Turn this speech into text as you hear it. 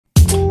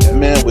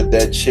man with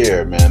that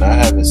chair, man. I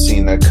haven't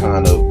seen that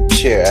kind of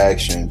chair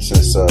action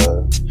since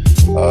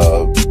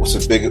what's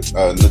a big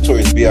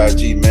Notorious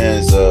B.I.G.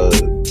 man's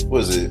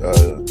what is it?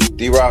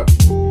 D-Rock.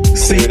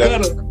 C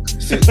Gutter.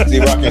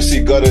 D-Rock and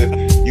C Gutter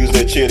used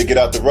their chair to get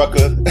out the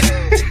rucker.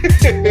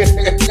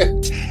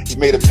 He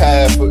made a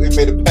path for the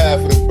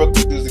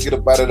Brooklyn dudes to get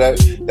up out of that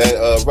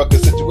rucker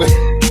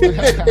situation.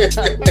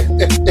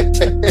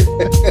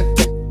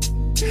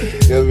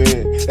 You know what I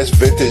mean? That's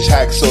vintage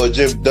hacksaw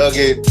Jim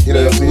Duggan. You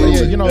know what I mean?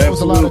 Yeah, you know, there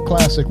was a lot of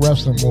classic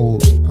wrestling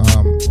moves.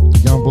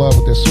 Young Blood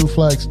with their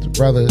suplex, the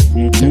brother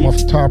came off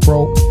the top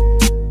rope,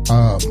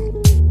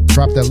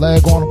 dropped that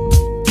leg on him.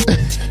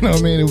 You know what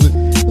I mean? It was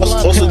a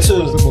lot of classic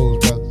wrestling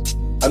moves, brothers.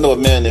 I know a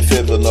man in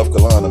Fayetteville, North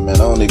Carolina, man. I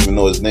don't even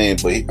know his name,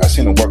 but I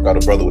seen him work out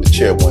a brother with a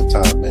chair one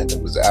time, man.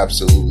 It was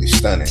absolutely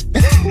stunning.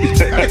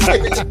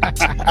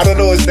 I don't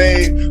know his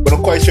name, but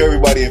I'm quite sure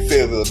everybody in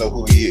Fayetteville know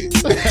who he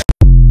is.